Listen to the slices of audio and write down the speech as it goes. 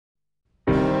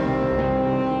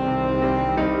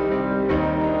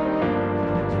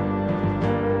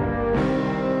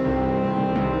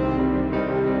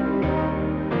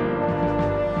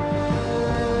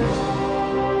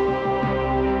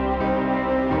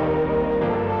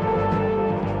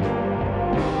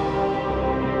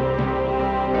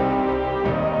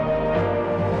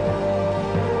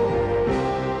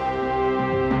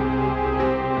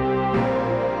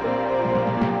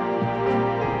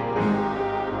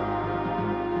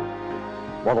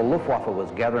While the Luftwaffe was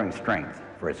gathering strength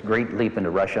for its great leap into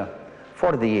Russia,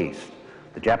 far to the east,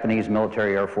 the Japanese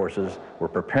military air forces were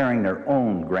preparing their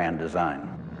own grand design.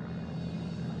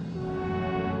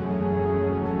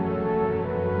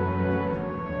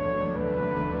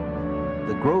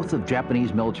 The growth of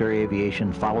Japanese military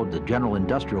aviation followed the general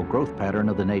industrial growth pattern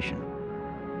of the nation.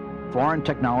 Foreign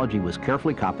technology was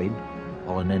carefully copied,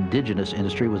 while an indigenous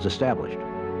industry was established.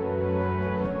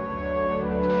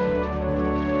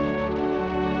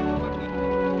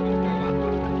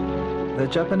 The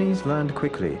Japanese learned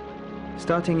quickly.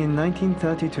 Starting in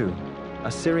 1932, a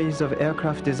series of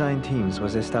aircraft design teams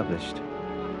was established.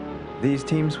 These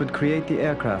teams would create the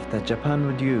aircraft that Japan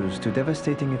would use to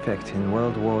devastating effect in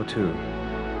World War II.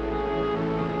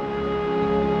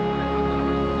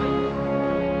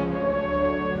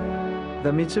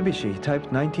 The Mitsubishi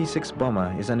Type 96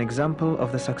 bomber is an example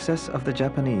of the success of the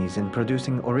Japanese in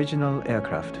producing original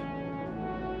aircraft.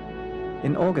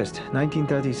 In August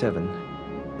 1937,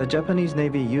 the Japanese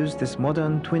Navy used this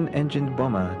modern twin-engined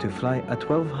bomber to fly a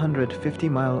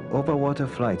 1,250-mile overwater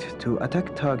flight to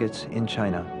attack targets in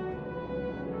China.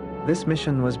 This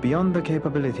mission was beyond the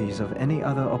capabilities of any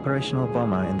other operational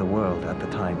bomber in the world at the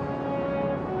time.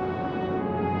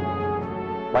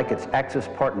 Like its Axis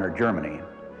partner Germany,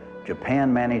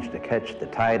 Japan managed to catch the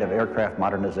tide of aircraft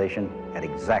modernization at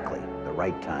exactly the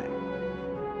right time.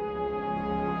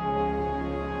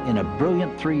 In a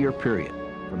brilliant three-year period,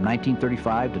 from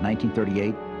 1935 to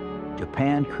 1938,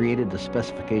 Japan created the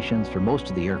specifications for most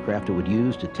of the aircraft it would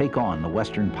use to take on the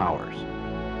Western powers.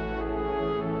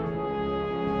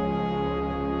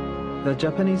 The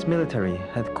Japanese military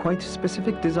had quite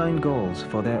specific design goals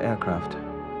for their aircraft.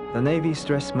 The Navy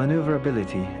stressed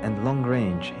maneuverability and long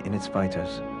range in its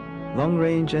fighters. Long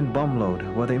range and bomb load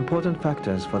were the important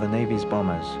factors for the Navy's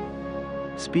bombers.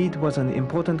 Speed was an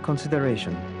important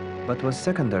consideration, but was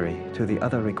secondary to the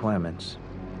other requirements.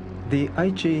 The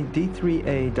Aichi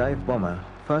D-3A dive bomber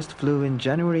first flew in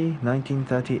January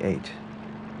 1938.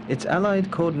 Its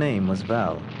allied code name was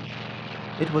Val.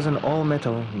 It was an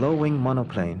all-metal, low-wing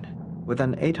monoplane with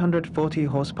an 840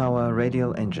 horsepower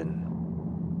radial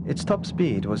engine. Its top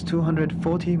speed was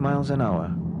 240 miles an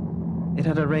hour. It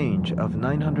had a range of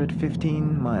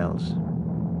 915 miles.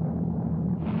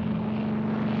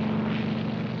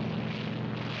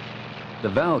 The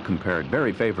Val compared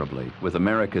very favorably with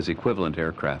America's equivalent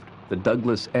aircraft, the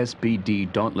Douglas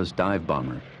SBD Dauntless dive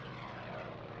bomber.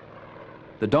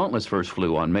 The Dauntless first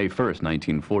flew on May 1st,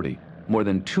 1940, more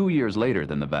than 2 years later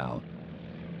than the Val.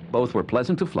 Both were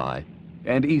pleasant to fly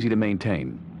and easy to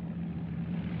maintain.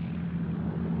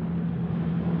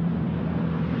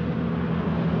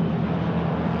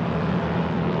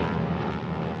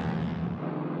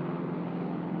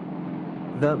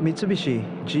 The Mitsubishi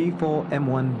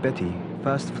G4M1 Betty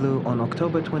first flew on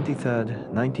October 23,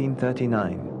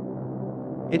 1939.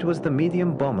 It was the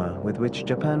medium bomber with which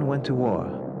Japan went to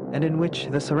war, and in which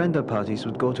the surrender parties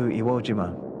would go to Iwo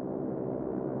Jima.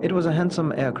 It was a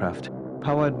handsome aircraft,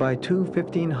 powered by two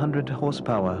 1,500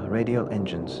 horsepower radial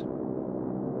engines.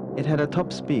 It had a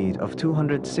top speed of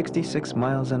 266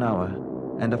 miles an hour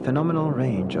and a phenomenal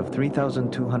range of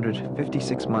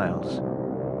 3,256 miles.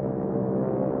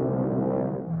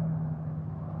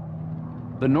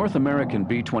 The North American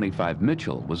B-25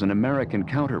 Mitchell was an American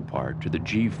counterpart to the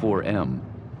G4M.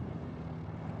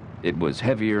 It was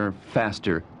heavier,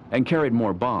 faster, and carried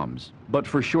more bombs, but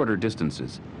for shorter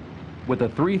distances. With a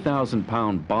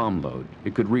 3,000-pound bomb load,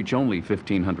 it could reach only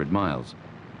 1,500 miles.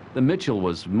 The Mitchell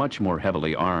was much more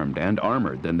heavily armed and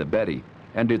armored than the Betty,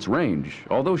 and its range,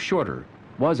 although shorter,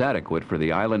 was adequate for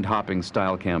the island-hopping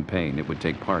style campaign it would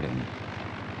take part in.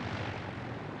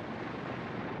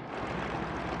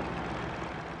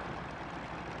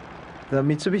 The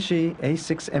Mitsubishi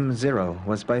A6M0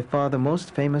 was by far the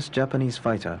most famous Japanese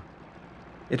fighter.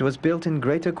 It was built in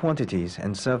greater quantities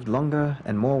and served longer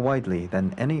and more widely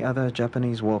than any other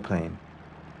Japanese warplane.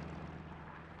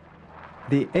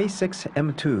 The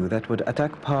A6M2 that would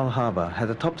attack Pearl Harbor had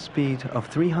a top speed of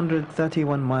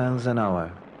 331 miles an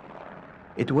hour.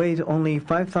 It weighed only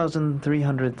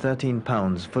 5,313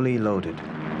 pounds fully loaded.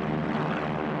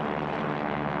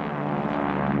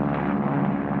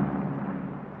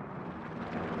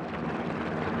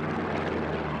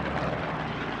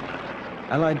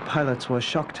 Allied pilots were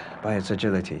shocked by its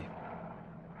agility.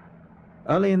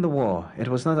 Early in the war, it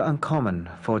was not uncommon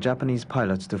for Japanese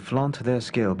pilots to flaunt their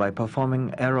skill by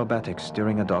performing aerobatics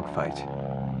during a dogfight.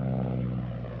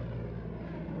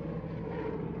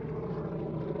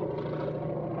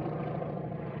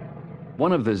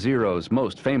 One of the Zero's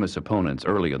most famous opponents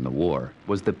early in the war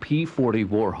was the P-40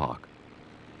 Warhawk.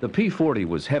 The P-40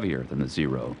 was heavier than the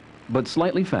Zero, but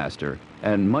slightly faster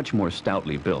and much more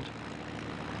stoutly built.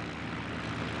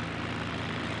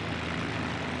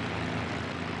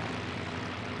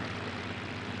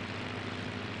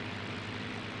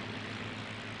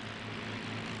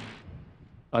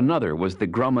 Another was the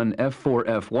Grumman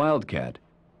F-4F Wildcat.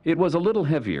 It was a little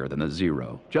heavier than the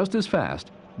Zero, just as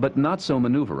fast, but not so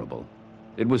maneuverable.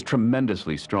 It was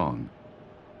tremendously strong.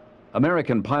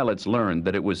 American pilots learned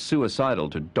that it was suicidal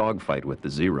to dogfight with the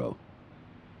Zero.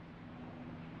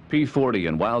 P-40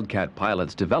 and Wildcat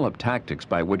pilots developed tactics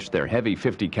by which their heavy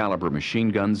 50 caliber machine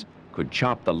guns could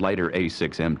chop the lighter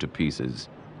A6M to pieces.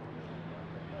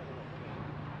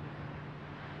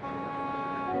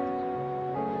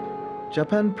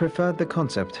 Japan preferred the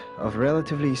concept of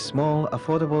relatively small,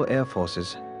 affordable air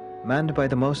forces manned by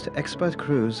the most expert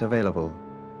crews available.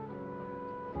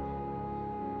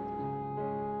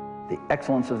 The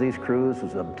excellence of these crews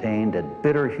was obtained at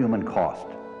bitter human cost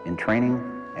in training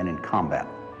and in combat.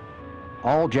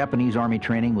 All Japanese Army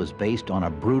training was based on a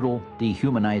brutal,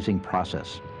 dehumanizing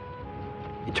process.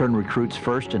 It turned recruits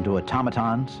first into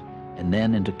automatons and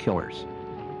then into killers.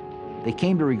 They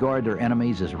came to regard their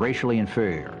enemies as racially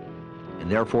inferior and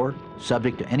therefore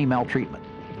subject to any maltreatment,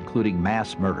 including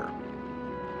mass murder.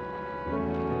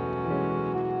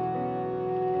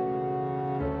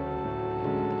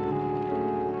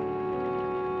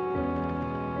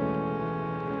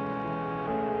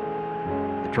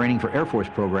 The training for Air Force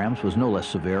programs was no less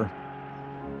severe.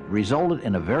 It resulted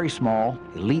in a very small,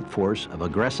 elite force of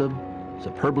aggressive,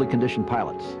 superbly conditioned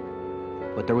pilots.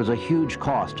 But there was a huge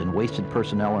cost in wasted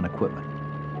personnel and equipment.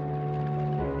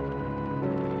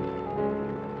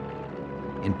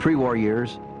 In pre-war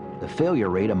years, the failure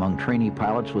rate among trainee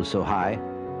pilots was so high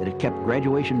that it kept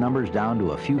graduation numbers down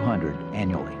to a few hundred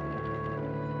annually.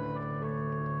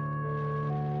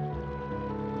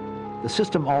 The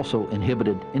system also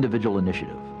inhibited individual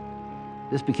initiative.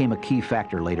 This became a key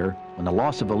factor later when the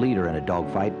loss of a leader in a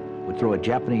dogfight would throw a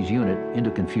Japanese unit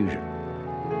into confusion.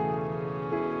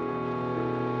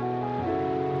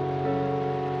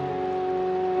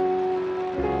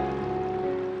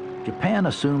 Japan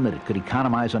assumed that it could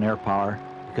economize on air power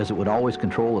because it would always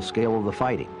control the scale of the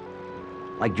fighting.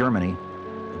 Like Germany,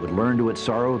 it would learn to its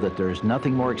sorrow that there is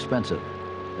nothing more expensive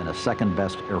than a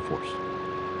second-best air force.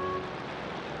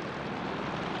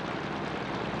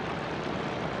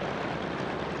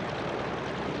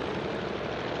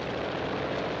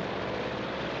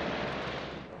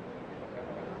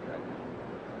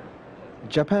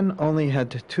 Japan only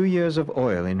had 2 years of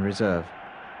oil in reserve.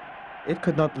 It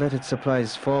could not let its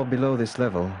supplies fall below this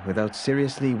level without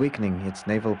seriously weakening its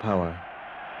naval power.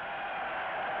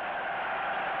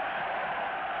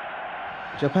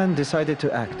 Japan decided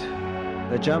to act.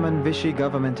 The German Vichy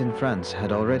government in France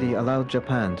had already allowed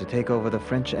Japan to take over the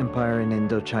French Empire in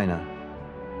Indochina.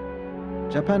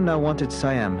 Japan now wanted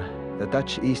Siam, the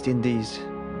Dutch East Indies,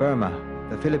 Burma,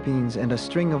 the Philippines, and a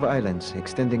string of islands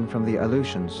extending from the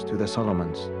Aleutians to the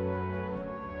Solomons.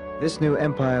 This new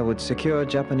empire would secure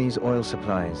Japanese oil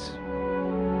supplies.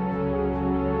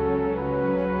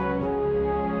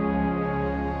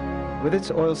 With its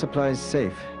oil supplies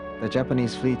safe, the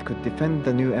Japanese fleet could defend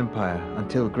the new empire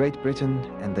until Great Britain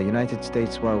and the United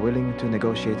States were willing to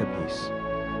negotiate a peace.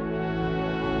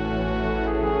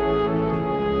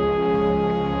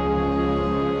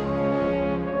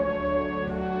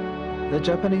 The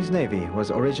Japanese Navy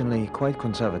was originally quite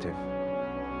conservative.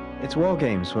 Its war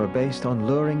games were based on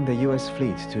luring the US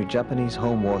fleet to Japanese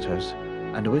home waters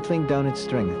and whittling down its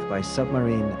strength by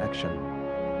submarine action.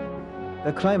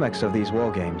 The climax of these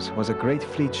war games was a great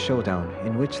fleet showdown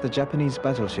in which the Japanese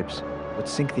battleships would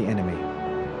sink the enemy.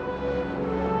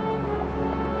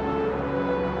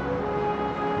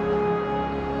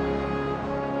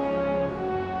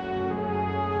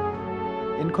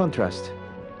 In contrast,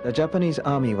 the Japanese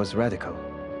army was radical.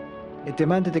 It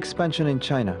demanded expansion in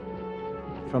China.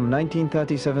 From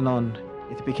 1937 on,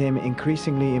 it became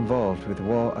increasingly involved with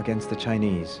war against the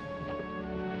Chinese.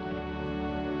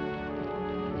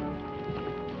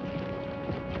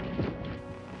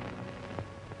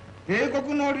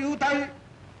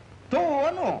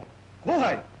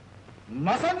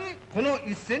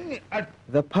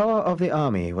 The power of the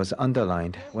army was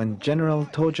underlined when General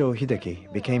Tojo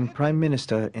Hideki became Prime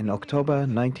Minister in October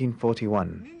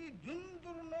 1941.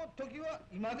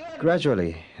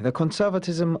 Gradually, the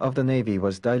conservatism of the Navy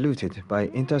was diluted by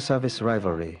inter-service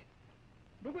rivalry.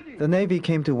 The Navy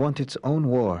came to want its own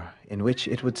war, in which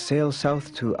it would sail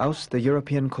south to oust the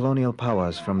European colonial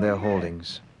powers from their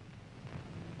holdings.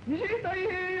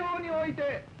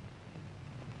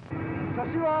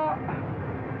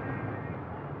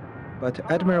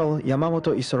 But Admiral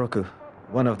Yamamoto Isoroku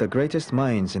one of the greatest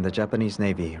minds in the Japanese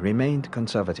Navy, remained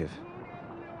conservative.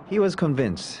 He was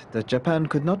convinced that Japan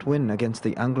could not win against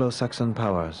the Anglo-Saxon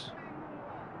powers.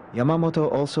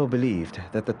 Yamamoto also believed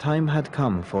that the time had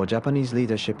come for Japanese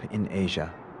leadership in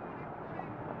Asia.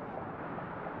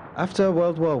 After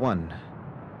World War I,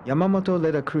 Yamamoto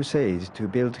led a crusade to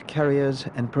build carriers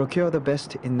and procure the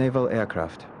best in naval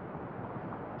aircraft.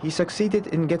 He succeeded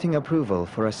in getting approval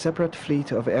for a separate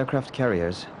fleet of aircraft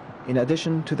carriers in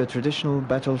addition to the traditional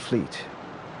battle fleet.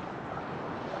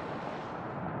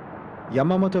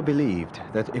 Yamamoto believed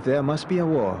that if there must be a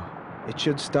war, it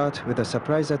should start with a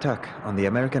surprise attack on the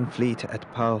American fleet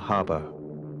at Pearl Harbor.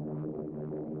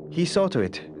 He saw to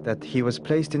it that he was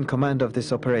placed in command of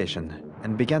this operation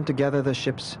and began to gather the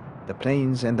ships, the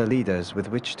planes, and the leaders with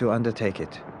which to undertake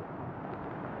it.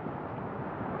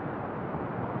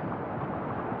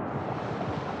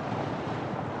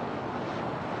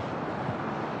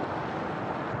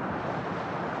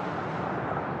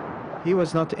 He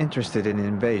was not interested in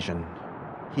invasion.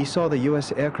 He saw the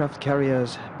US aircraft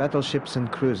carriers, battleships,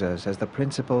 and cruisers as the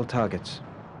principal targets.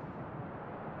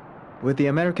 With the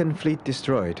American fleet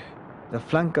destroyed, the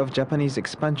flank of Japanese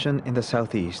expansion in the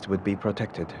southeast would be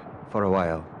protected for a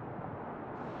while.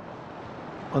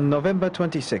 On November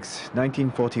 26,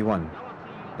 1941,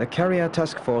 the carrier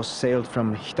task force sailed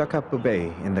from Hitakapu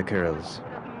Bay in the Kurils.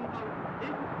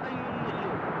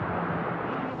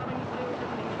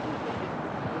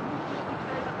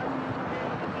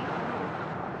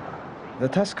 The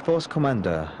task force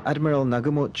commander, Admiral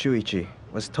Nagumo Chuichi,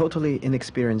 was totally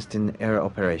inexperienced in air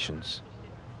operations.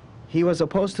 He was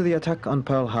opposed to the attack on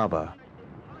Pearl Harbor.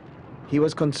 He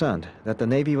was concerned that the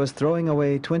Navy was throwing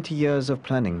away 20 years of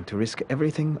planning to risk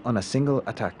everything on a single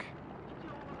attack.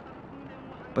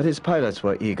 But his pilots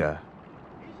were eager.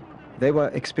 They were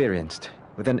experienced,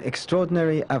 with an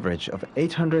extraordinary average of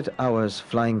 800 hours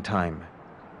flying time.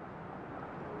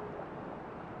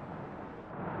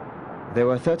 There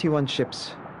were 31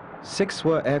 ships. 6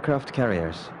 were aircraft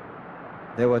carriers.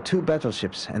 There were 2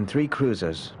 battleships and 3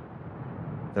 cruisers.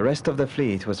 The rest of the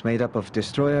fleet was made up of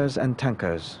destroyers and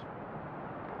tankers.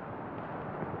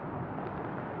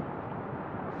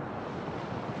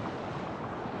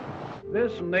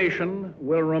 This nation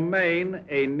will remain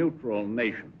a neutral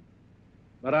nation,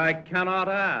 but I cannot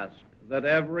ask that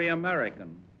every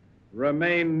American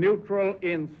remain neutral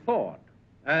in thought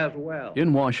as well.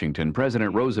 In Washington,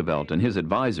 President Roosevelt and his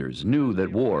advisors knew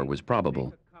that war was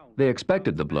probable. They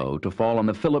expected the blow to fall on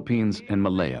the Philippines and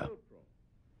Malaya.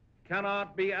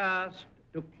 Cannot be asked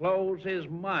to close his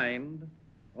mind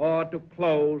or to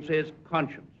close his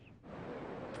conscience.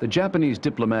 The Japanese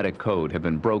diplomatic code had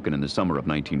been broken in the summer of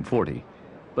 1940,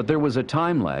 but there was a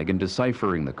time lag in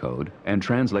deciphering the code and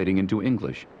translating into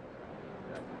English.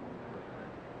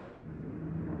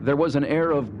 There was an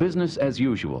air of business as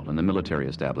usual in the military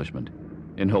establishment.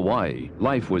 In Hawaii,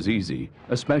 life was easy,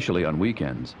 especially on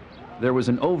weekends. There was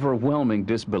an overwhelming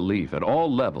disbelief at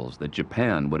all levels that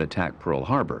Japan would attack Pearl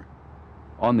Harbor.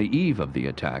 On the eve of the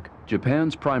attack,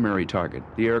 Japan's primary target,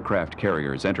 the aircraft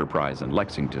carriers Enterprise and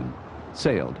Lexington,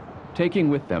 sailed, taking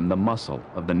with them the muscle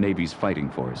of the Navy's fighting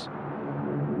force.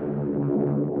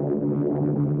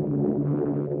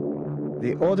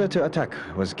 The order to attack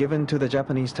was given to the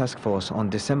Japanese task force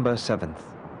on December 7th.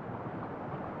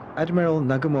 Admiral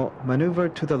Nagumo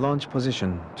maneuvered to the launch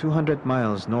position 200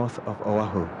 miles north of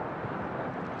Oahu.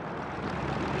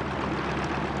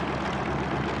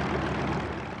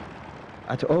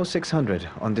 At 0600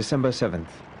 on December 7th,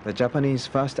 the Japanese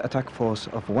fast attack force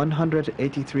of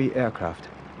 183 aircraft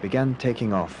began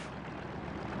taking off.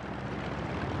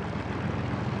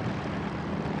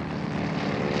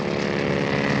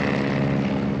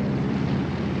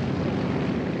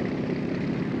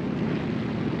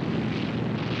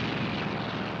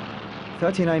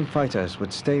 "39 fighters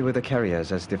would stay with the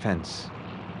carriers as defense.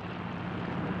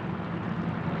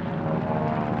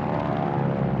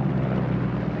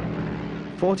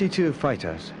 "42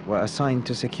 fighters were assigned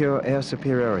to secure air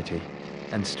superiority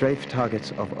and strafe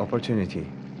targets of opportunity.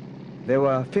 There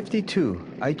were 52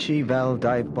 Aichi Val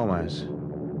dive bombers.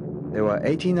 There were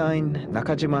 89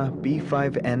 Nakajima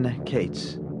B-5N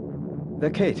Kates. The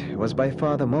Kate was by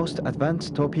far the most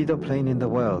advanced torpedo plane in the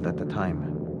world at the time.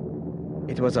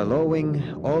 It was a low-wing,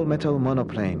 all-metal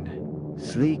monoplane,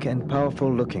 sleek and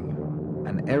powerful looking,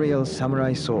 an aerial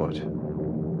samurai sword.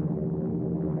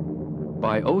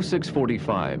 By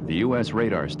 0645, the U.S.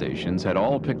 radar stations had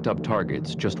all picked up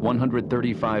targets just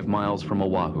 135 miles from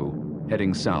Oahu,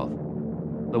 heading south.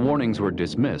 The warnings were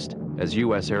dismissed as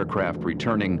U.S. aircraft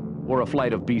returning or a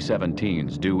flight of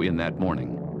B-17s due in that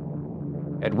morning.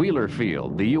 At Wheeler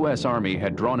Field, the U.S. Army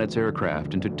had drawn its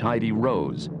aircraft into tidy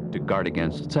rows, to guard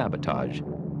against sabotage.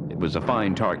 It was a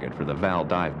fine target for the Val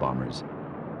dive bombers.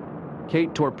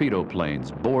 Kate torpedo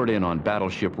planes bored in on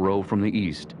Battleship Row from the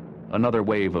east. Another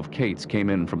wave of Kates came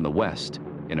in from the west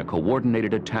in a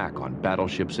coordinated attack on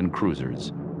battleships and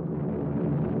cruisers.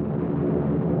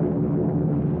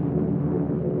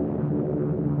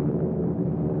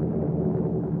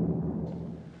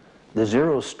 The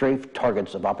Zeros strafed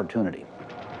targets of opportunity.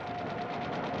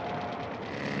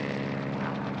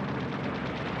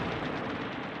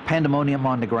 Pandemonium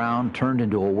on the ground turned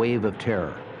into a wave of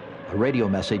terror. A radio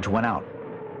message went out.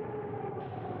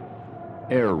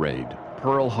 Air raid,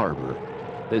 Pearl Harbor.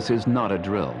 This is not a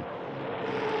drill.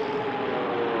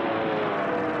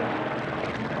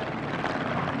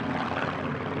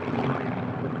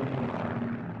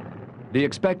 The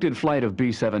expected flight of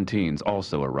B-17s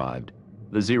also arrived.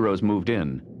 The Zeros moved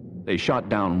in. They shot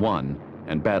down 1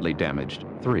 and badly damaged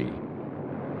 3.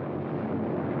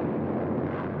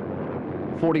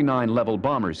 49 level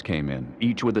bombers came in,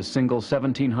 each with a single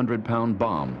 1,700-pound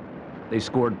bomb. They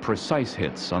scored precise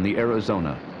hits on the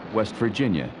Arizona, West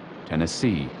Virginia,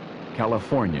 Tennessee,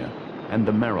 California, and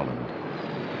the Maryland.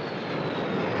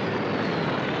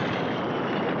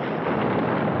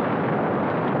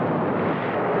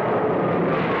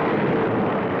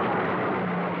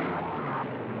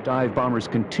 Dive bombers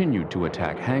continued to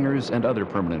attack hangars and other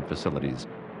permanent facilities.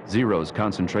 Zeros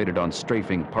concentrated on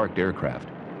strafing parked aircraft.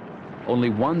 Only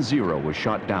 1 Zero was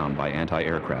shot down by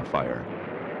anti-aircraft fire.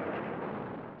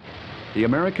 The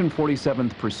American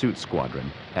 47th Pursuit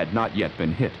Squadron had not yet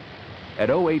been hit. At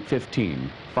 08:15,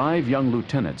 5 young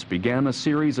lieutenants began a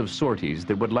series of sorties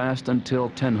that would last until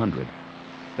 1000.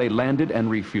 They landed and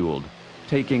refueled,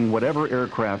 taking whatever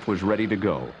aircraft was ready to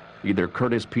go, either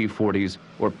Curtiss P-40s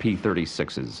or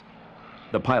P-36s.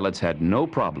 The pilots had no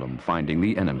problem finding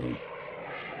the enemy.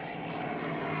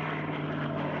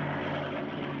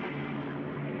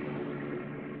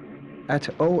 At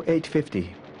 08:50,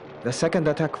 the second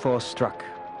attack force struck,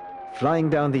 flying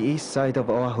down the east side of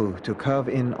Oahu to curve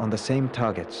in on the same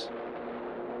targets.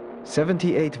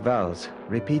 78 Vals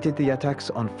repeated the attacks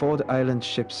on Ford Island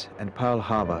ships and Pearl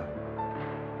Harbor.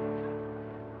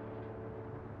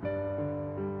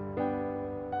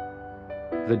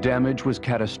 The damage was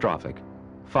catastrophic.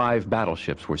 5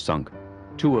 battleships were sunk.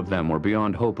 2 of them were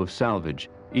beyond hope of salvage,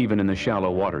 even in the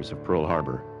shallow waters of Pearl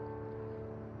Harbor.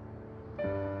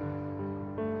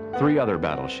 3 other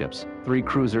battleships, 3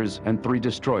 cruisers, and 3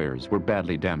 destroyers were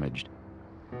badly damaged.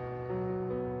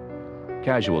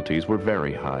 Casualties were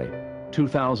very high.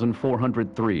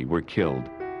 2,403 were killed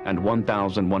and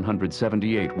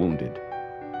 1,178 wounded.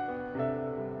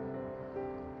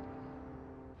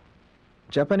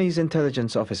 Japanese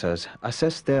intelligence officers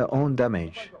assessed their own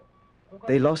damage.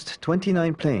 They lost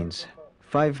 29 planes,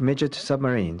 5 midget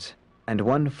submarines, and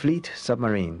 1 fleet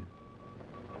submarine.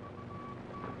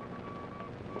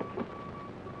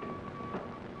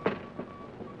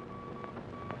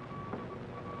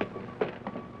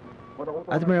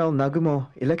 Admiral Nagumo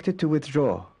elected to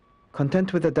withdraw,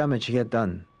 content with the damage he had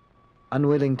done,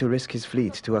 unwilling to risk his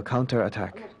fleet to a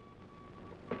counter-attack.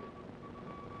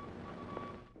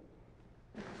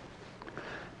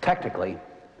 Tactically,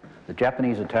 the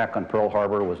Japanese attack on Pearl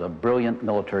Harbor was a brilliant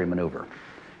military maneuver.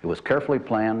 It was carefully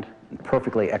planned and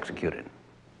perfectly executed.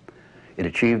 It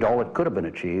achieved all it could have been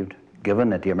achieved, given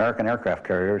that the American aircraft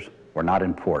carriers were not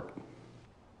in port.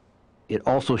 It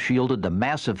also shielded the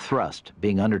massive thrust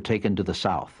being undertaken to the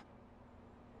south.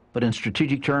 But in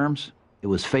strategic terms, it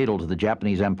was fatal to the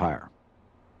Japanese Empire.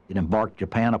 It embarked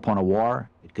Japan upon a war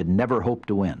it could never hope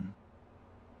to win.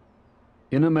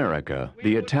 In America,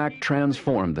 the attack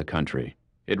transformed the country.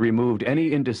 It removed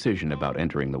any indecision about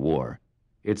entering the war.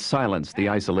 It silenced the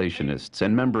isolationists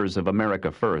and members of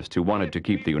America First who wanted to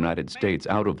keep the United States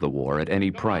out of the war at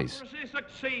any price.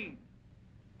 Succeed.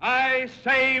 I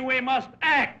say we must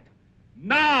act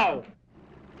now.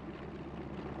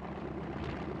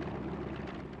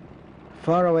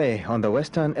 Far away on the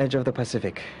western edge of the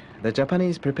Pacific, the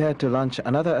Japanese prepared to launch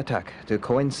another attack to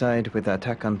coincide with the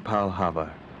attack on Pearl Harbor.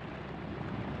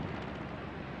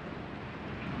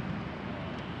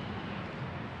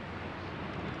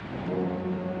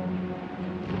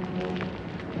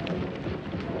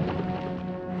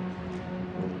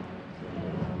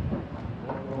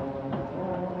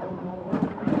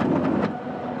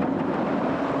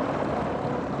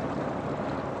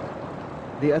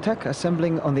 The attack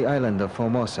assembling on the island of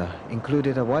Formosa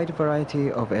included a wide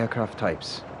variety of aircraft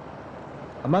types.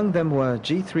 Among them were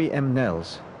G-3M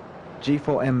Nels,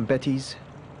 G-4M Bettys,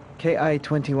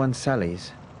 KI-21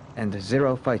 Sallies, and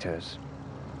Zero fighters.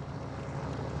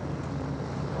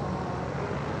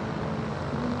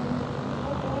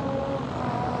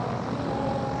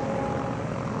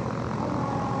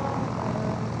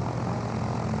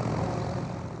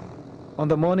 On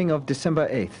the morning of December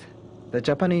 8th, the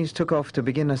Japanese took off to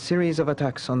begin a series of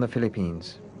attacks on the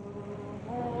Philippines.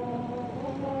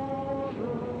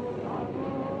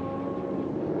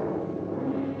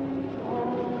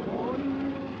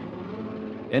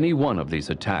 Any one of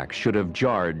these attacks should have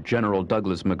jarred General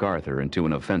Douglas MacArthur into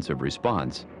an offensive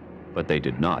response, but they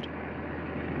did not.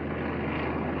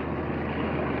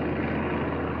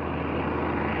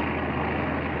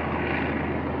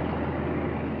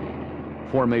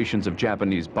 Formations of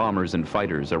Japanese bombers and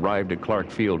fighters arrived at Clark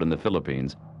Field in the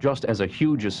Philippines just as a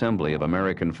huge assembly of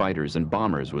American fighters and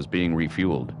bombers was being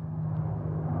refueled.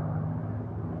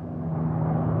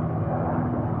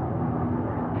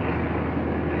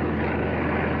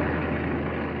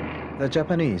 The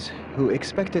Japanese, who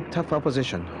expected tough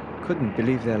opposition, couldn't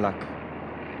believe their luck.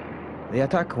 The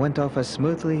attack went off as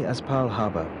smoothly as Pearl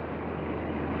Harbor.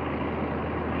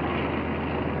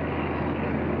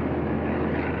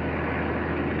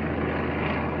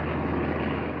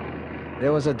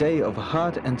 There was a day of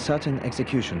hard and certain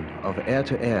execution of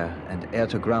air-to-air and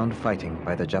air-to-ground fighting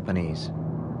by the Japanese.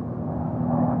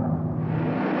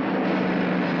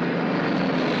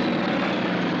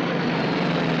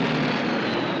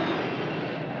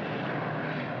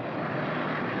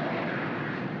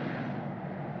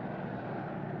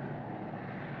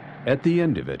 At the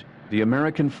end of it, the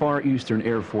American Far Eastern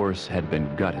Air Force had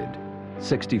been gutted.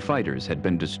 60 fighters had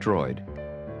been destroyed.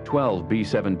 12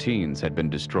 B-17s had been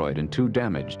destroyed and 2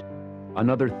 damaged.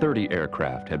 Another 30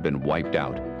 aircraft had been wiped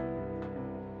out.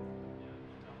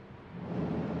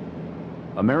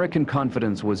 American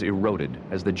confidence was eroded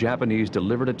as the Japanese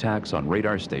delivered attacks on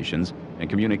radar stations and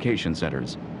communication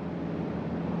centers.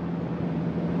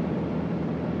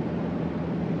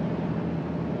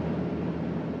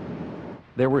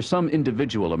 There were some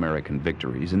individual American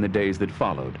victories in the days that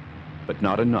followed, but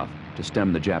not enough to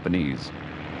stem the Japanese.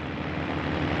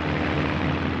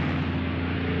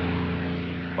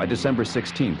 By December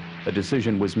 16th, a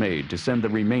decision was made to send the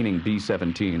remaining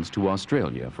B-17s to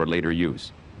Australia for later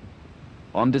use.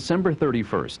 On December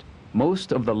 31st,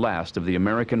 most of the last of the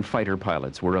American fighter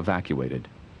pilots were evacuated.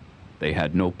 They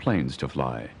had no planes to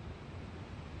fly.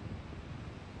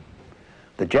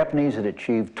 The Japanese had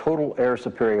achieved total air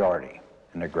superiority,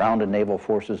 and their ground and naval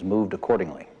forces moved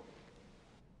accordingly.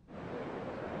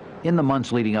 In the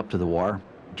months leading up to the war,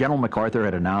 General MacArthur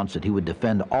had announced that he would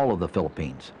defend all of the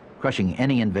Philippines, crushing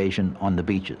any invasion on the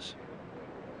beaches.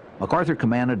 MacArthur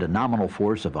commanded a nominal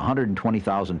force of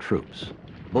 120,000 troops.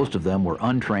 Most of them were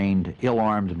untrained,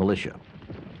 ill-armed militia.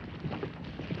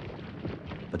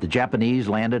 But the Japanese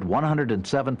landed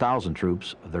 107,000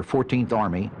 troops of their 14th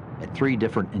Army at 3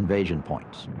 different invasion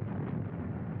points.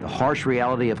 The harsh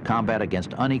reality of combat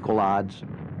against unequal odds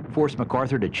forced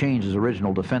MacArthur to change his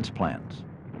original defense plans.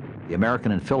 The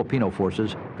American and Filipino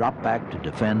forces dropped back to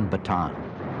defend Bataan.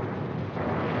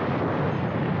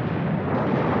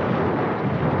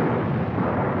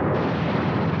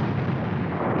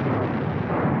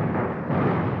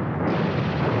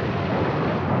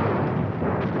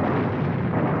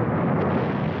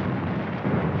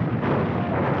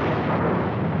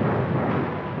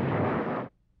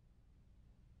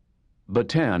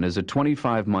 Bataan is a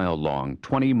 25-mile-long,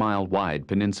 20-mile-wide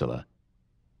peninsula.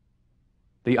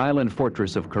 The island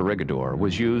fortress of Corregidor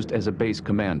was used as a base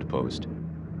command post.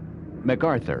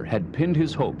 MacArthur had pinned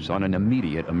his hopes on an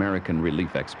immediate American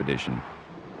relief expedition.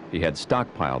 He had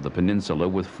stockpiled the peninsula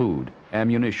with food,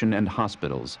 ammunition, and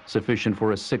hospitals sufficient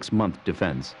for a 6-month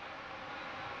defense.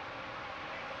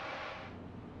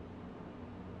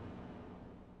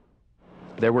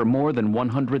 There were more than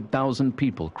 100,000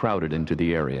 people crowded into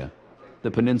the area. The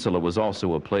peninsula was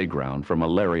also a playground for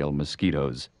malarial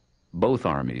mosquitoes. Both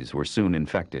armies were soon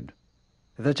infected.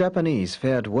 The Japanese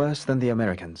fared worse than the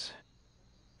Americans.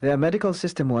 Their medical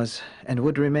system was, and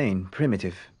would remain,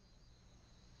 primitive.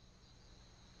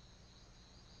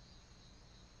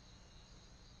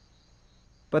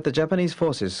 But the Japanese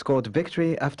forces scored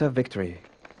victory after victory.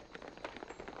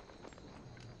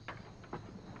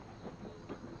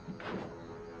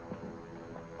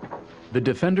 The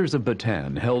defenders of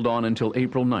Bataan held on until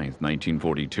April 9,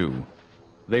 1942.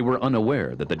 They were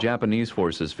unaware that the Japanese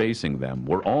forces facing them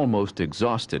were almost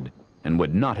exhausted and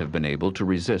would not have been able to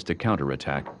resist a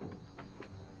counterattack.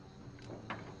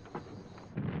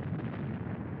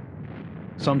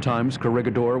 Sometimes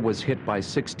Corregidor was hit by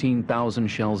 16,000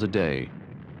 shells a day.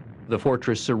 The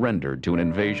fortress surrendered to an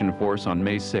invasion force on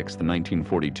May 6,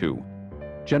 1942.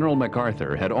 General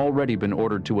MacArthur had already been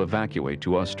ordered to evacuate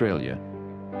to Australia.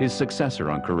 His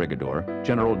successor on Corregidor,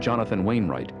 General Jonathan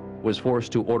Wainwright, was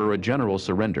forced to order a general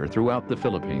surrender throughout the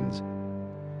Philippines.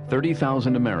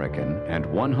 30,000 American and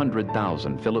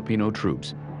 100,000 Filipino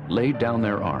troops laid down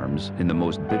their arms in the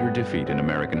most bitter defeat in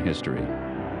American history.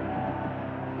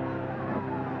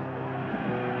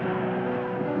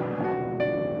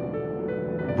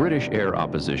 British air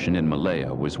opposition in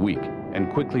Malaya was weak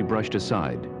and quickly brushed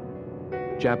aside.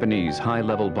 Japanese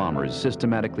high-level bombers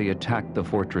systematically attacked the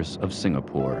fortress of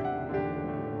Singapore.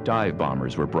 Dive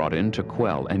bombers were brought in to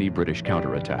quell any British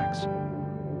counterattacks.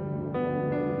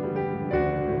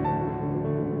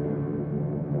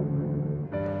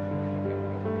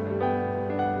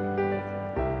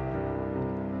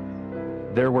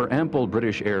 There were ample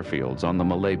British airfields on the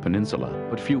Malay Peninsula,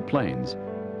 but few planes.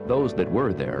 Those that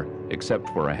were there, except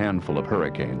for a handful of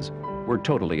Hurricanes, were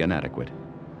totally inadequate.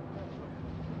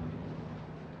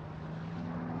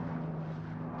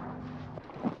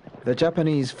 The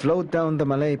Japanese flowed down the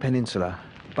Malay Peninsula,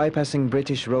 bypassing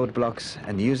British roadblocks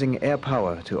and using air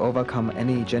power to overcome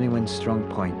any genuine strong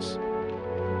points.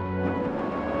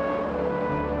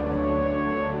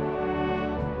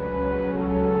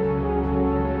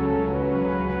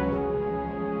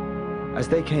 As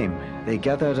they came, they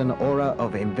gathered an aura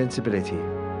of invincibility.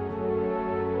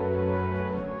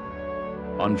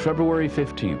 On February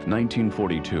 15,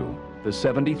 1942, the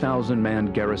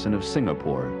 70,000-man garrison of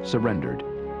Singapore surrendered.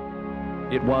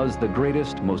 It was the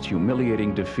greatest, most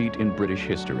humiliating defeat in British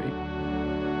history.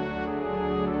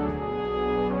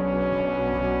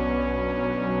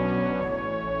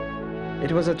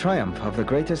 It was a triumph of the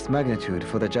greatest magnitude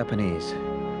for the Japanese.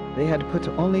 They had put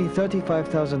only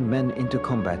 35,000 men into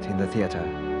combat in the theater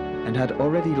and had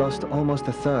already lost almost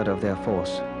a third of their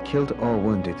force, killed or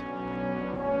wounded.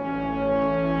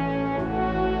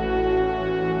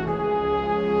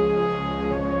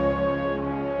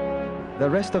 The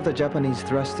rest of the Japanese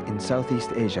thrust in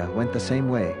Southeast Asia went the same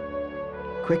way.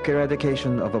 Quick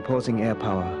eradication of opposing air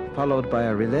power, followed by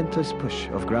a relentless push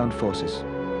of ground forces.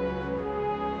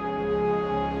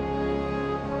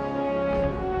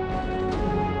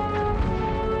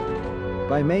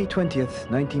 By May 20th,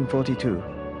 1942,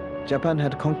 Japan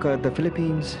had conquered the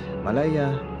Philippines,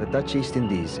 Malaya, the Dutch East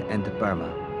Indies, and Burma.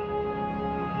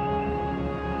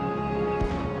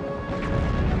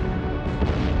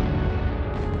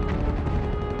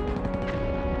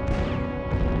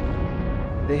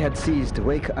 They had seized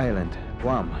Wake Island,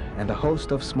 Guam, and a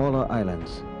host of smaller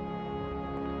islands.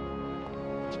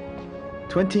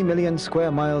 20 million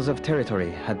square miles of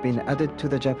territory had been added to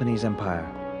the Japanese Empire.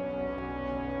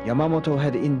 Yamamoto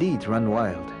had indeed run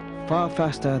wild, far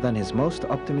faster than his most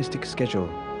optimistic schedule.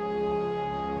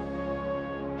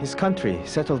 His country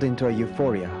settled into a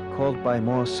euphoria called by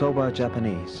more sober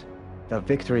Japanese the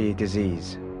victory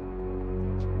disease.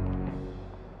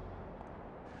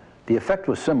 The effect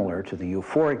was similar to the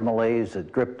euphoric malaise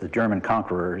that gripped the German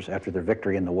conquerors after their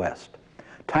victory in the West.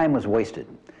 Time was wasted,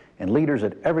 and leaders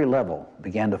at every level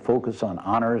began to focus on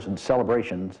honors and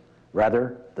celebrations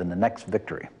rather than the next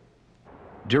victory.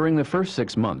 During the first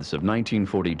 6 months of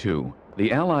 1942,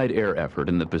 the Allied air effort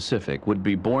in the Pacific would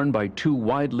be borne by two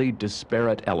widely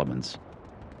disparate elements.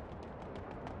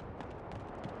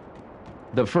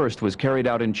 The first was carried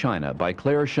out in China by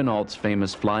Claire Chennault's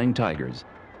famous Flying Tigers.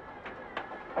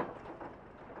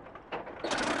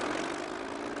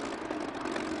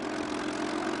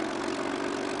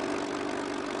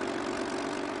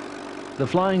 The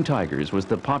Flying Tigers was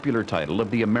the popular title of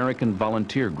the American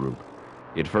Volunteer Group.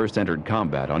 It first entered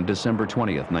combat on December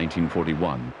 20th,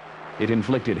 1941. It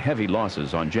inflicted heavy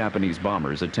losses on Japanese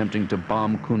bombers attempting to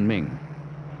bomb Kunming.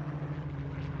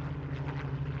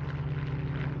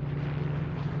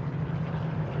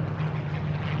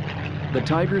 The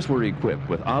Tigers were equipped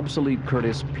with obsolete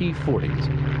Curtiss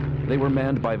P-40s. They were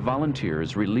manned by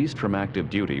volunteers released from active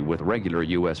duty with regular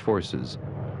U.S. forces.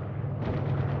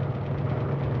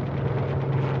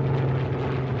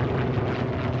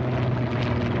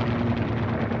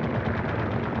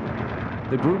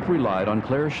 The group relied on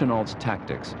Claire Chennault's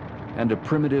tactics and a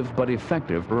primitive but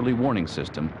effective early warning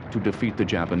system to defeat the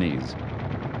Japanese.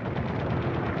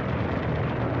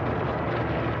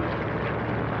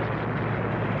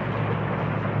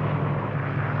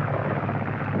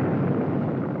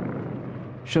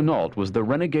 Chennault was the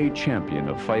renegade champion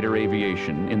of fighter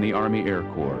aviation in the Army Air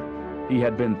Corps. He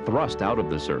had been thrust out of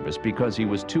the service because he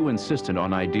was too insistent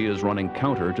on ideas running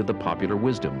counter to the popular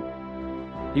wisdom.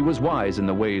 He was wise in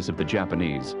the ways of the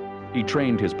Japanese. He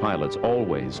trained his pilots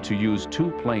always to use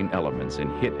two plane elements in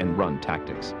hit-and-run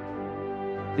tactics.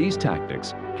 These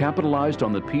tactics capitalized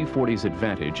on the P-40's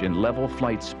advantage in level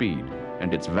flight speed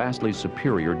and its vastly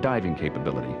superior diving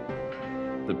capability.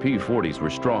 The P-40s were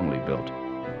strongly built.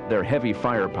 Their heavy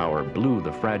firepower blew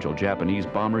the fragile Japanese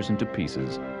bombers into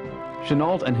pieces.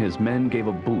 Chennault and his men gave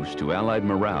a boost to Allied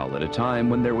morale at a time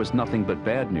when there was nothing but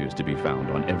bad news to be found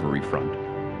on every front.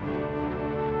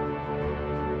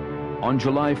 On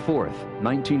July 4th,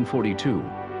 1942,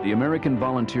 the American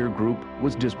volunteer group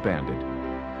was disbanded.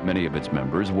 Many of its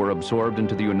members were absorbed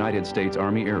into the United States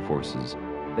Army Air Forces.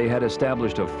 They had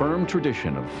established a firm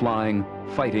tradition of flying,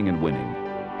 fighting, and winning.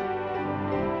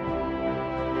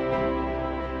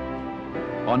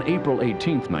 On April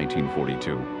 18th,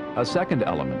 1942, a second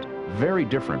element, very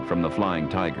different from the Flying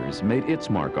Tigers, made its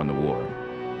mark on the war.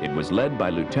 It was led by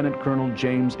Lieutenant Colonel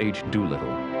James H.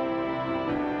 Doolittle.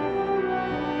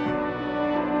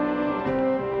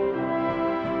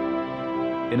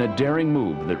 In a daring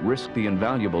move that risked the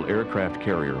invaluable aircraft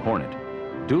carrier Hornet,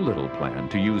 Doolittle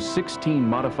planned to use 16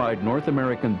 modified North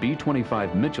American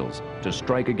B-25 Mitchells to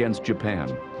strike against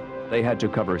Japan. They had to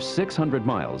cover 600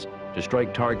 miles to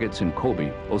strike targets in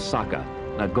Kobe, Osaka,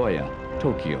 Nagoya,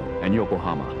 Tokyo, and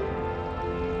Yokohama.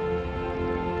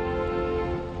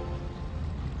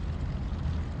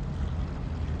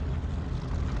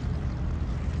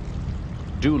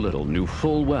 Doolittle knew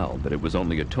full well that it was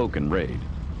only a token raid.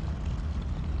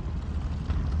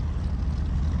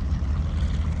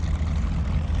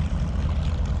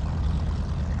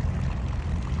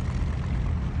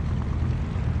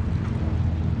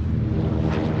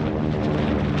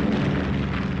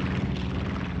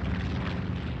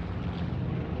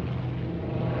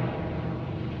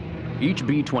 Each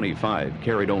B-25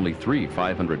 carried only 3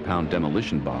 500-pound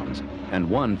demolition bombs and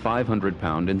 1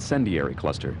 500-pound incendiary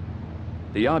cluster.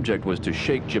 The object was to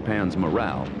shake Japan's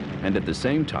morale and at the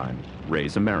same time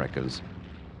raise America's.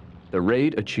 The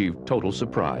raid achieved total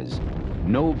surprise.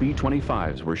 No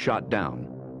B-25s were shot down,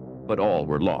 but all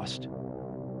were lost.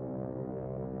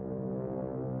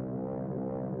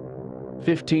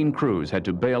 15 crews had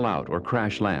to bail out or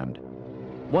crash land.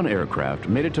 One aircraft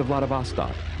made it to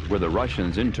Vladivostok, where the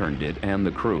Russians in turn did and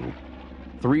the crew.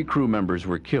 3 crew members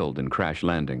were killed in crash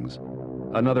landings.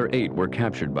 Another 8 were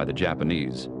captured by the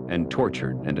Japanese and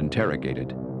tortured and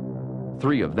interrogated.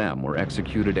 3 of them were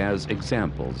executed as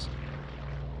examples.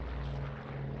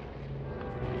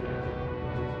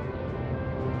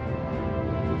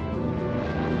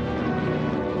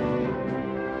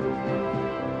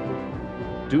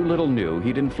 Doolittle knew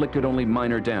he'd inflicted only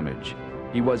minor damage.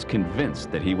 He was convinced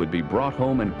that he would be brought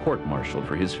home and court-martialed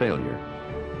for his failure.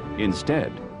 Instead,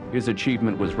 his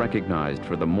achievement was recognized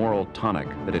for the moral tonic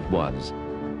that it was.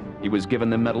 He was given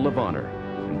the Medal of Honor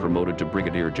and promoted to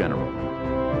Brigadier General.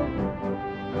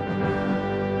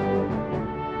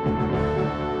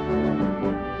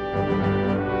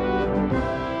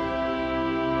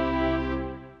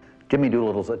 Jimmy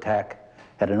Doolittle's attack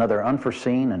had another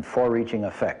unforeseen and far-reaching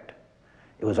effect.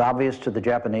 It was obvious to the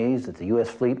Japanese that the U.S.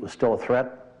 fleet was still a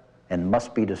threat and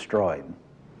must be destroyed.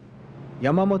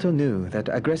 Yamamoto knew that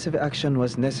aggressive action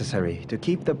was necessary to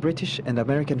keep the British and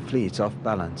American fleets off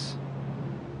balance.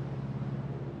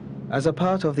 As a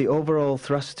part of the overall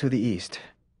thrust to the east,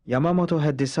 Yamamoto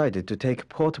had decided to take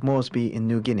Port Moresby in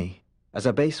New Guinea as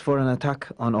a base for an attack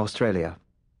on Australia.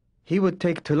 He would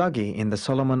take Tulagi in the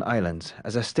Solomon Islands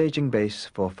as a staging base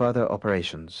for further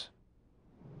operations.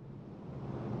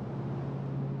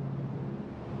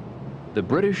 The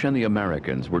British and the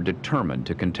Americans were determined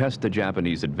to contest the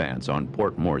Japanese advance on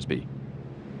Port Moresby.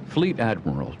 Fleet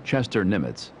Admiral Chester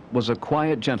Nimitz was a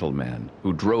quiet gentleman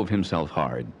who drove himself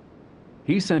hard.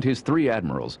 He sent his 3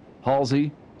 admirals,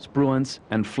 Halsey, Spruance,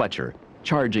 and Fletcher,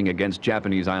 charging against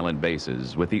Japanese island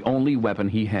bases with the only weapon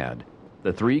he had,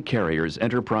 the 3 carriers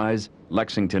Enterprise,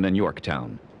 Lexington, and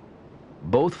Yorktown.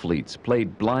 Both fleets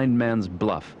played blind man's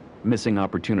bluff, missing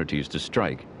opportunities to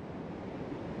strike.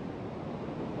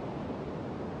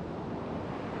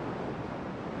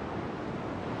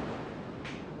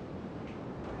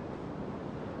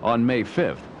 On May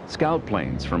 5th, scout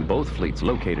planes from both fleets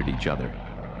located each other.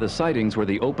 The sightings were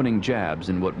the opening jabs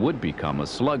in what would become a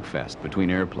slugfest between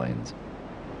airplanes.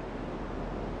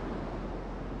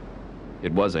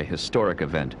 It was a historic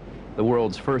event, the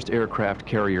world's first aircraft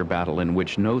carrier battle in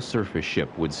which no surface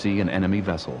ship would see an enemy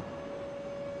vessel.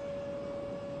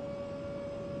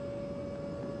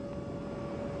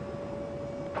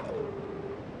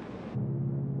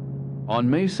 On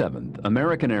May 7th,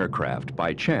 American aircraft,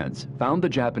 by chance, found the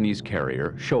Japanese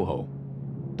carrier Shoho.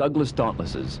 Douglas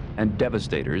Dauntlesses and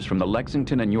Devastators from the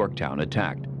Lexington and Yorktown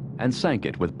attacked and sank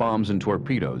it with bombs and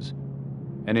torpedoes.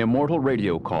 An immortal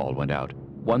radio call went out,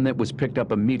 one that was picked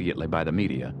up immediately by the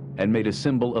media and made a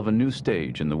symbol of a new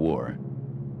stage in the war.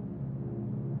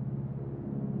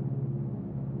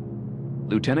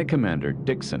 Lieutenant Commander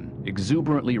Dixon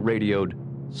exuberantly radioed,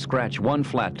 "Scratch 1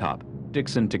 flat top,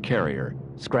 Dixon to carrier,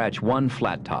 scratch 1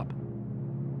 flat top."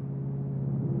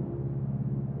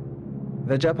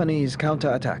 The Japanese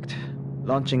counterattacked,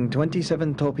 launching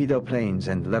 27 torpedo planes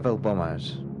and level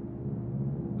bombers.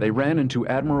 They ran into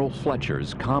Admiral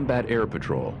Fletcher's Combat Air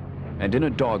Patrol, and in a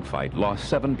dogfight lost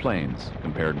 7 planes,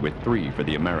 compared with 3 for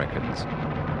the Americans.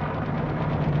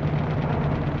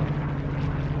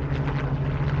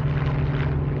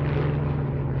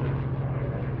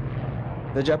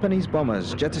 The Japanese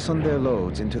bombers jettisoned their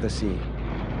loads into the sea,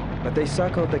 but they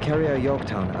circled the carrier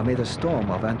Yorktown amid a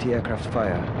storm of anti-aircraft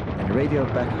fire and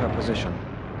radioed back her position.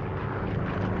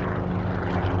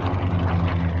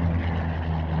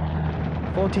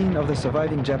 "14 of the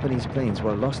surviving Japanese planes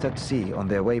were lost at sea on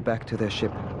their way back to their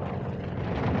ship.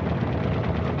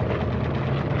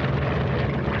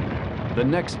 The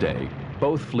next day,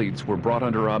 both fleets were brought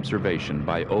under observation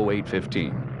by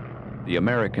 0815. The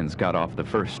Americans got off the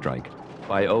first strike.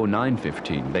 By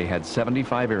 0915, they had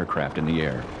 75 aircraft in the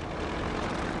air.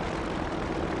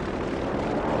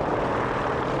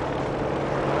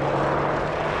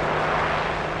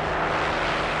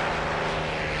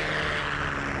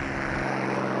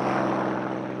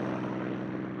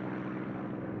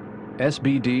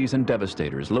 SBDs and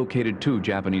Devastators located 2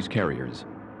 Japanese carriers.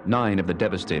 9 of the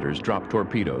Devastators dropped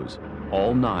torpedoes.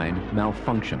 All 9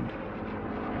 malfunctioned.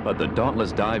 But the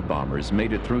dauntless dive bombers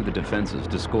made it through the defenses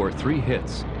to score 3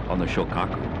 hits on the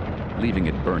Shokaku, leaving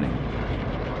it burning.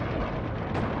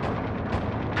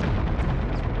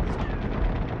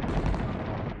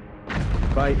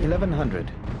 By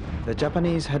 1100, the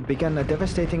Japanese had begun a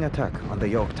devastating attack on the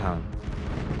Yorktown.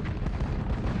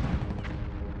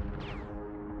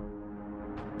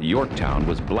 The Yorktown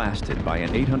was blasted by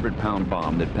an 800-pound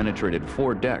bomb that penetrated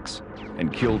 4 decks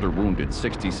and killed or wounded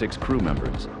 66 crew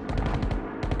members.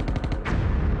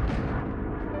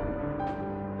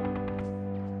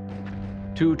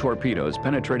 Two torpedoes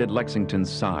penetrated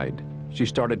Lexington's side. She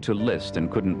started to list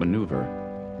and couldn't maneuver.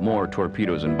 More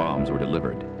torpedoes and bombs were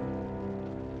delivered.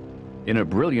 In a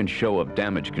brilliant show of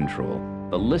damage control,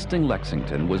 the listing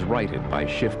Lexington was righted by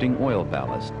shifting oil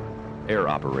ballast. Air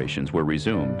operations were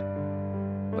resumed.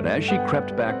 But as she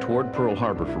crept back toward Pearl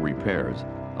Harbor for repairs,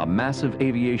 a massive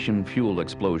aviation fuel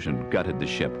explosion gutted the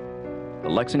ship. The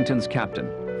Lexington's captain,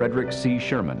 Frederick C.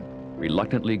 Sherman,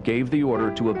 reluctantly gave the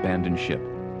order to abandon ship.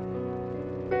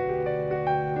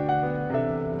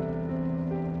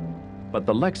 But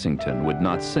the Lexington would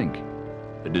not sink.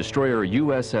 The destroyer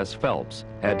USS Phelps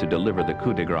had to deliver the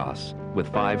coup de grace with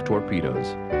 5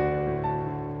 torpedoes.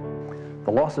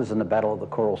 The losses in the Battle of the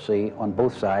Coral Sea on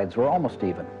both sides were almost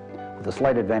even, with a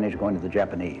slight advantage going to the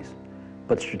Japanese.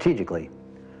 But strategically,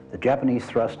 the Japanese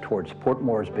thrust towards Port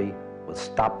Moresby was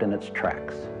stopped in its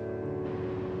tracks.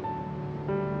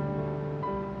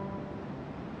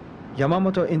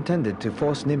 Yamamoto intended to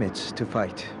force Nimitz to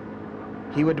fight.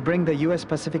 He would bring the U.S.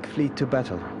 Pacific Fleet to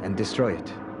battle and destroy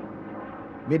it.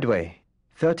 Midway,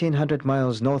 1,300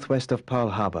 miles northwest of Pearl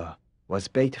Harbor, was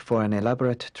bait for an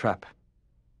elaborate trap.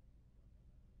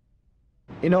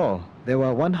 In all, there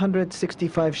were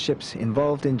 165 ships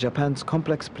involved in Japan's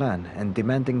complex plan and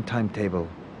demanding timetable.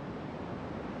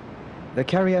 The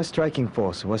carrier striking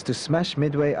force was to smash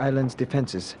Midway Island's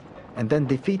defenses and then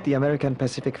defeat the American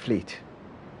Pacific Fleet.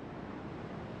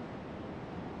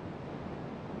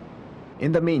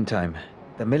 In the meantime,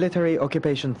 the military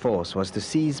occupation force was to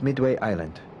seize Midway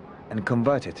Island and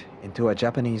convert it into a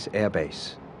Japanese air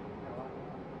base.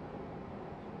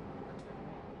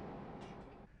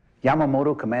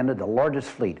 Yamamoto commanded the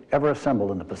largest fleet ever assembled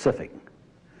in the Pacific,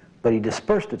 but he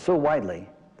dispersed it so widely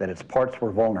that its parts were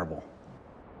vulnerable.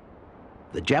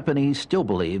 The Japanese still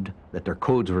believed that their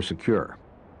codes were secure.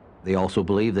 They also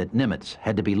believed that Nimitz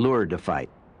had to be lured to fight.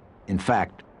 In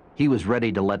fact, he was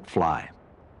ready to let fly.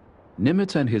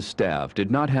 Nimitz and his staff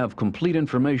did not have complete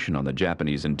information on the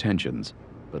Japanese intentions,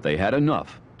 but they had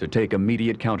enough to take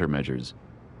immediate countermeasures.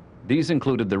 These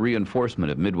included the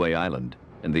reinforcement of Midway Island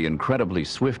and the incredibly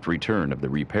swift return of the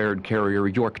repaired carrier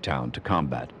Yorktown to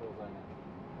combat.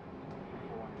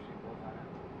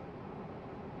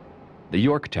 The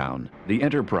Yorktown, the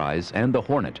Enterprise, and the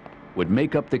Hornet would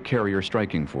make up the carrier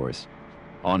striking force.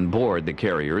 On board the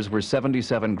carriers were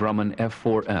 77 Grumman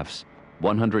F-4Fs,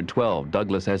 112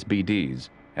 Douglas SBDs,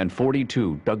 and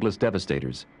 42 Douglas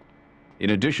Devastators.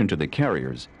 In addition to the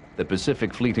carriers, the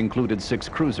Pacific Fleet included 6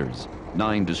 cruisers,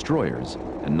 9 destroyers,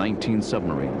 and 19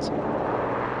 submarines.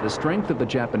 The strength of the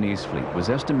Japanese fleet was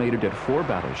estimated at 4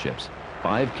 battleships,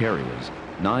 5 carriers,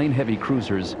 9 heavy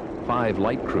cruisers, 5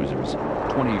 light cruisers,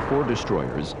 24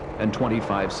 destroyers, and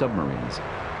 25 submarines.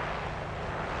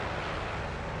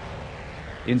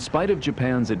 In spite of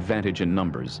Japan's advantage in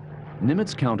numbers,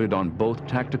 Nimitz counted on both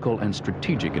tactical and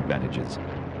strategic advantages.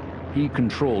 He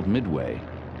controlled Midway.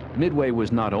 Midway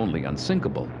was not only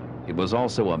unsinkable, it was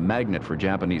also a magnet for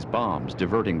Japanese bombs,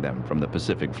 diverting them from the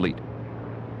Pacific Fleet.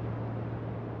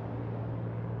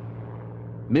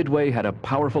 Midway had a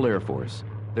powerful air force.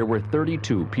 There were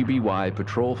 32 PBY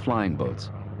patrol flying boats.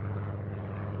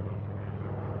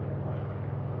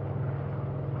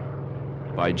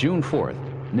 By June 4th,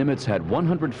 Nimitz had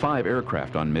 105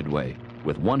 aircraft on Midway,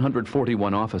 with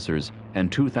 141 officers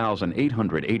and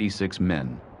 2,886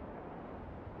 men.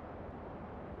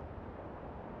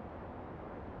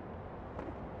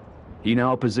 He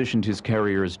now positioned his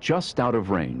carriers just out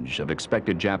of range of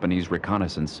expected Japanese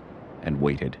reconnaissance and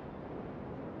waited.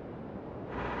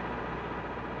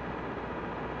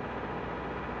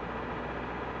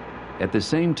 At the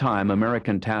same time,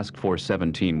 American Task Force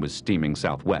 17 was steaming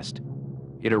southwest.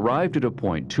 It arrived at a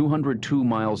point 202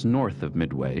 miles north of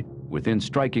Midway, within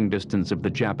striking distance of the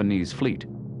Japanese fleet.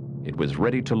 It was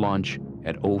ready to launch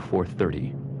at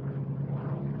 0430.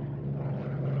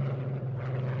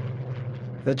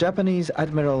 The Japanese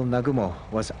Admiral Nagumo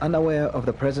was unaware of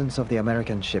the presence of the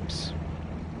American ships.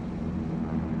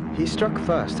 He struck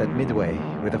first at Midway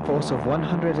with a force of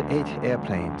 108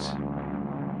 airplanes,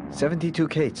 72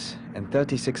 Kates and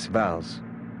 36 Vals.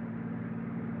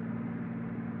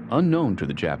 Unknown to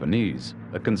the Japanese,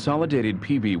 a consolidated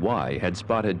PBY had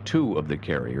spotted 2 of the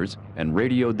carriers and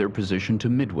radioed their position to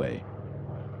Midway.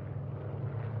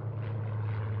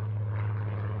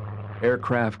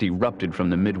 Aircraft erupted from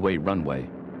the Midway runway,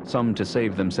 some to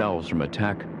save themselves from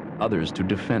attack, others to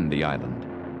defend the island.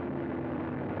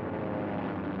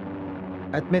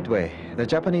 At Midway, the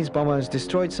Japanese bombers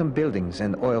destroyed some buildings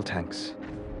and oil tanks,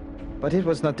 but it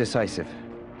was not decisive.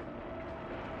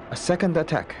 A second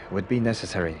attack would be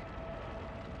necessary.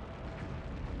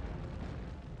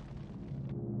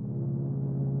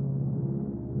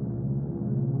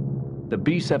 The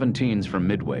B-17s from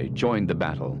Midway joined the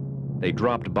battle. They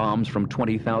dropped bombs from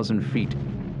 20,000 feet.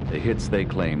 The hits they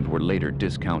claimed were later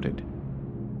discounted.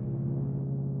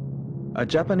 A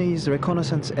Japanese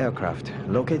reconnaissance aircraft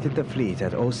located the fleet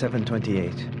at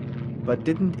 0728, but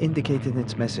didn't indicate in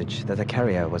its message that a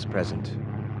carrier was present.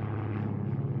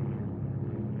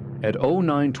 At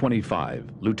 0925,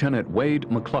 Lieutenant Wade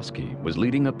McCluskey was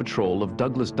leading a patrol of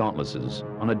Douglas Dauntlesses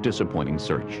on a disappointing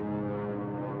search.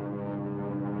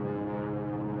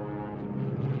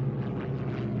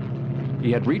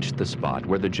 He had reached the spot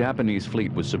where the Japanese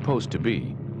fleet was supposed to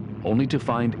be, only to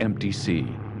find empty sea.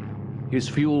 His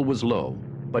fuel was low,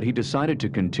 but he decided to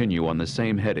continue on the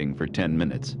same heading for 10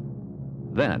 minutes.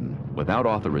 Then, without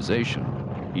authorization,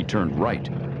 he turned right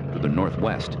to the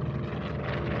northwest.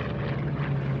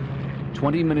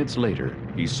 20 minutes later,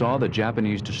 he saw the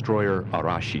Japanese destroyer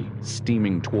Arashi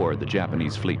steaming toward the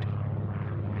Japanese fleet.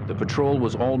 The patrol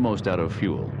was almost out of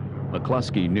fuel.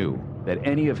 McCluskey knew that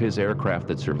any of his aircraft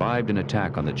that survived an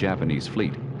attack on the Japanese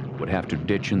fleet would have to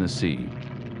ditch in the sea.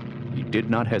 He did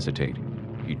not hesitate.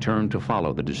 He turned to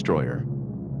follow the destroyer.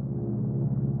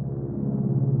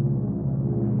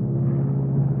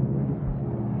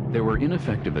 There were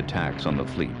ineffective attacks on the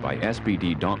fleet by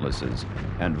SBD Dauntlesses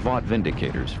and Vought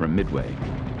Vindicators from Midway.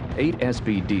 8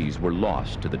 SBDs were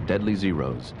lost to the deadly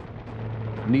Zeros.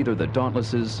 Neither the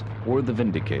Dauntlesses or the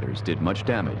Vindicators did much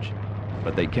damage,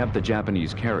 but they kept the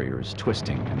Japanese carriers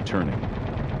twisting and turning.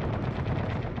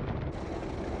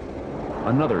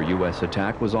 Another U.S.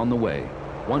 attack was on the way.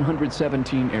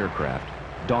 117 aircraft,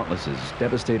 Dauntlesses,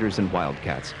 Devastators, and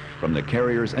Wildcats from the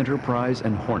carriers Enterprise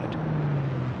and Hornet.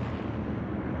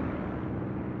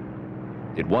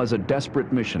 It was a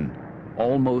desperate mission,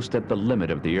 almost at the limit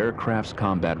of the aircraft's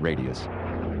combat radius.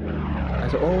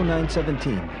 At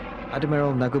 0917,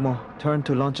 Admiral Nagumo turned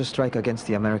to launch a strike against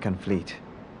the American fleet.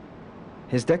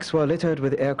 His decks were littered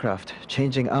with aircraft,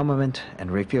 changing armament and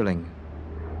refueling.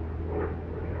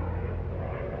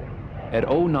 At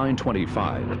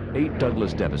 0925, 8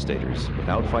 Douglas Devastators,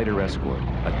 without fighter escort,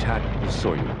 attacked the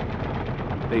Soyuz.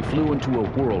 They flew into a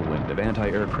whirlwind of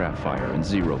anti-aircraft fire and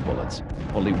Zero bullets.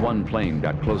 Only one plane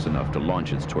got close enough to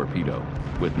launch its torpedo,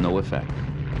 with no effect.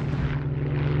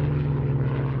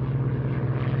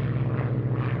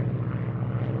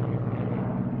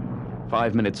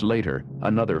 Five minutes later,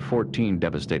 another 14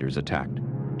 Devastators attacked.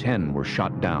 10 were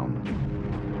shot down.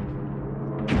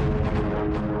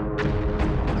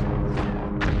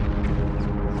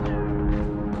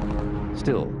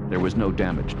 Still, there was no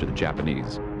damage to the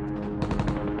Japanese.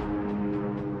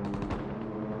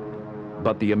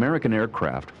 But the American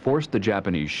aircraft forced the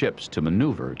Japanese ships to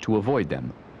maneuver to avoid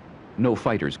them. No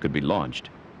fighters could be launched.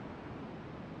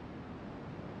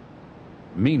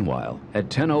 Meanwhile, at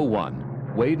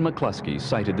 10:01, Wade McCluskey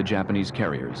sighted the Japanese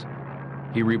carriers.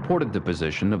 He reported the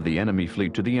position of the enemy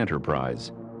fleet to the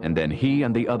Enterprise, and then he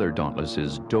and the other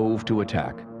Dauntlesses dove to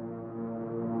attack.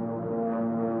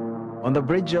 On the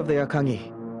bridge of the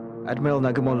Akagi, Admiral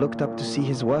Nagumo looked up to see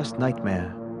his worst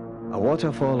nightmare, a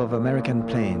waterfall of American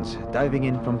planes diving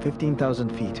in from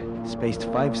 15,000 feet,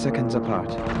 spaced 5 seconds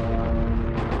apart.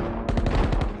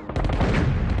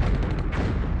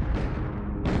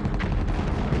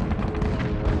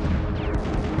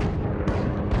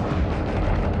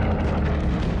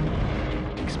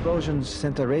 Explosions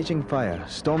sent a raging fire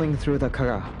storming through the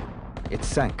Kara. It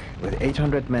sank, with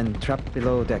 800 men trapped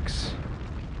below decks.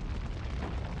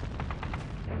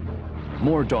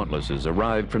 More Dauntlesses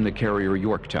arrived from the carrier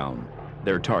Yorktown.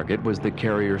 Their target was the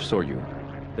carrier Soryu.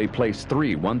 They placed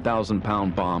 3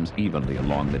 1,000-pound bombs evenly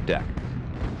along the deck.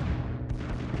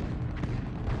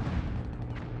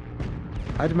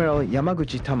 Admiral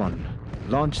Yamaguchi Tamon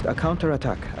launched a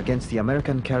counterattack against the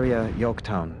American carrier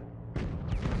Yorktown.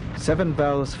 7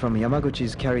 barrels from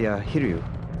Yamaguchi's carrier Hiryu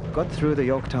got through the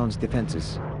Yorktown's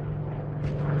defenses.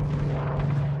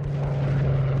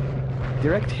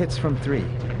 Direct hits from 3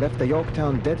 left the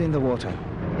Yorktown dead in the water,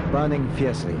 burning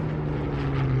fiercely.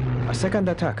 A second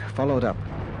attack followed up.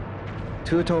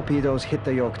 2 torpedoes hit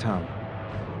the Yorktown.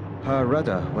 Her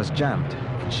rudder was jammed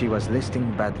and she was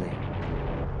listing badly.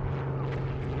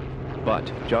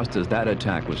 But just as that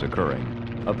attack was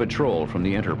occurring, a patrol from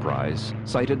the Enterprise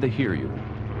sighted the Hiryu.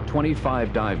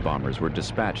 25 dive bombers were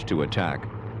dispatched to attack.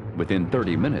 Within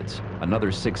 30 minutes,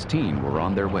 another 16 were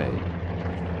on their way.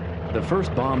 The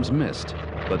first bombs missed,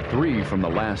 but 3 from the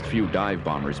last few dive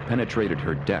bombers penetrated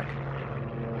her deck.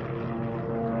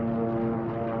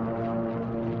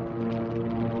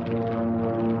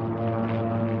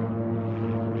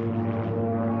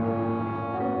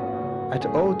 At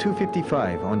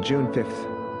 02:55 on June 5th,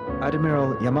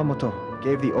 Admiral Yamamoto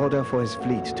gave the order for his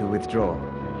fleet to withdraw.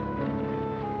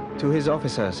 To his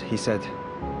officers, he said,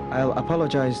 "I'll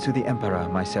apologize to the Emperor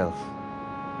myself."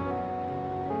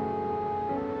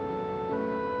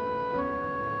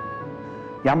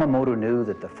 Yamamoto knew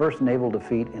that the first naval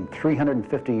defeat in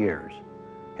 350 years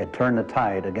had turned the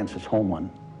tide against his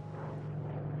homeland.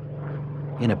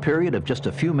 In a period of just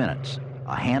a few minutes,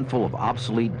 a handful of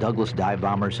obsolete Douglas dive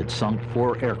bombers had sunk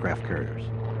 4 aircraft carriers.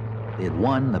 They had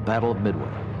won the Battle of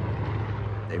Midway.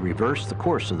 They reversed the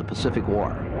course of the Pacific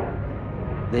War.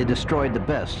 They had destroyed the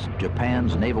best of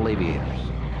Japan's naval aviators.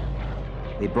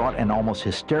 They brought an almost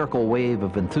hysterical wave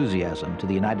of enthusiasm to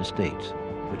the United States,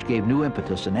 which gave new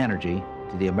impetus and energy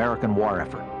to the American war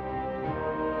effort.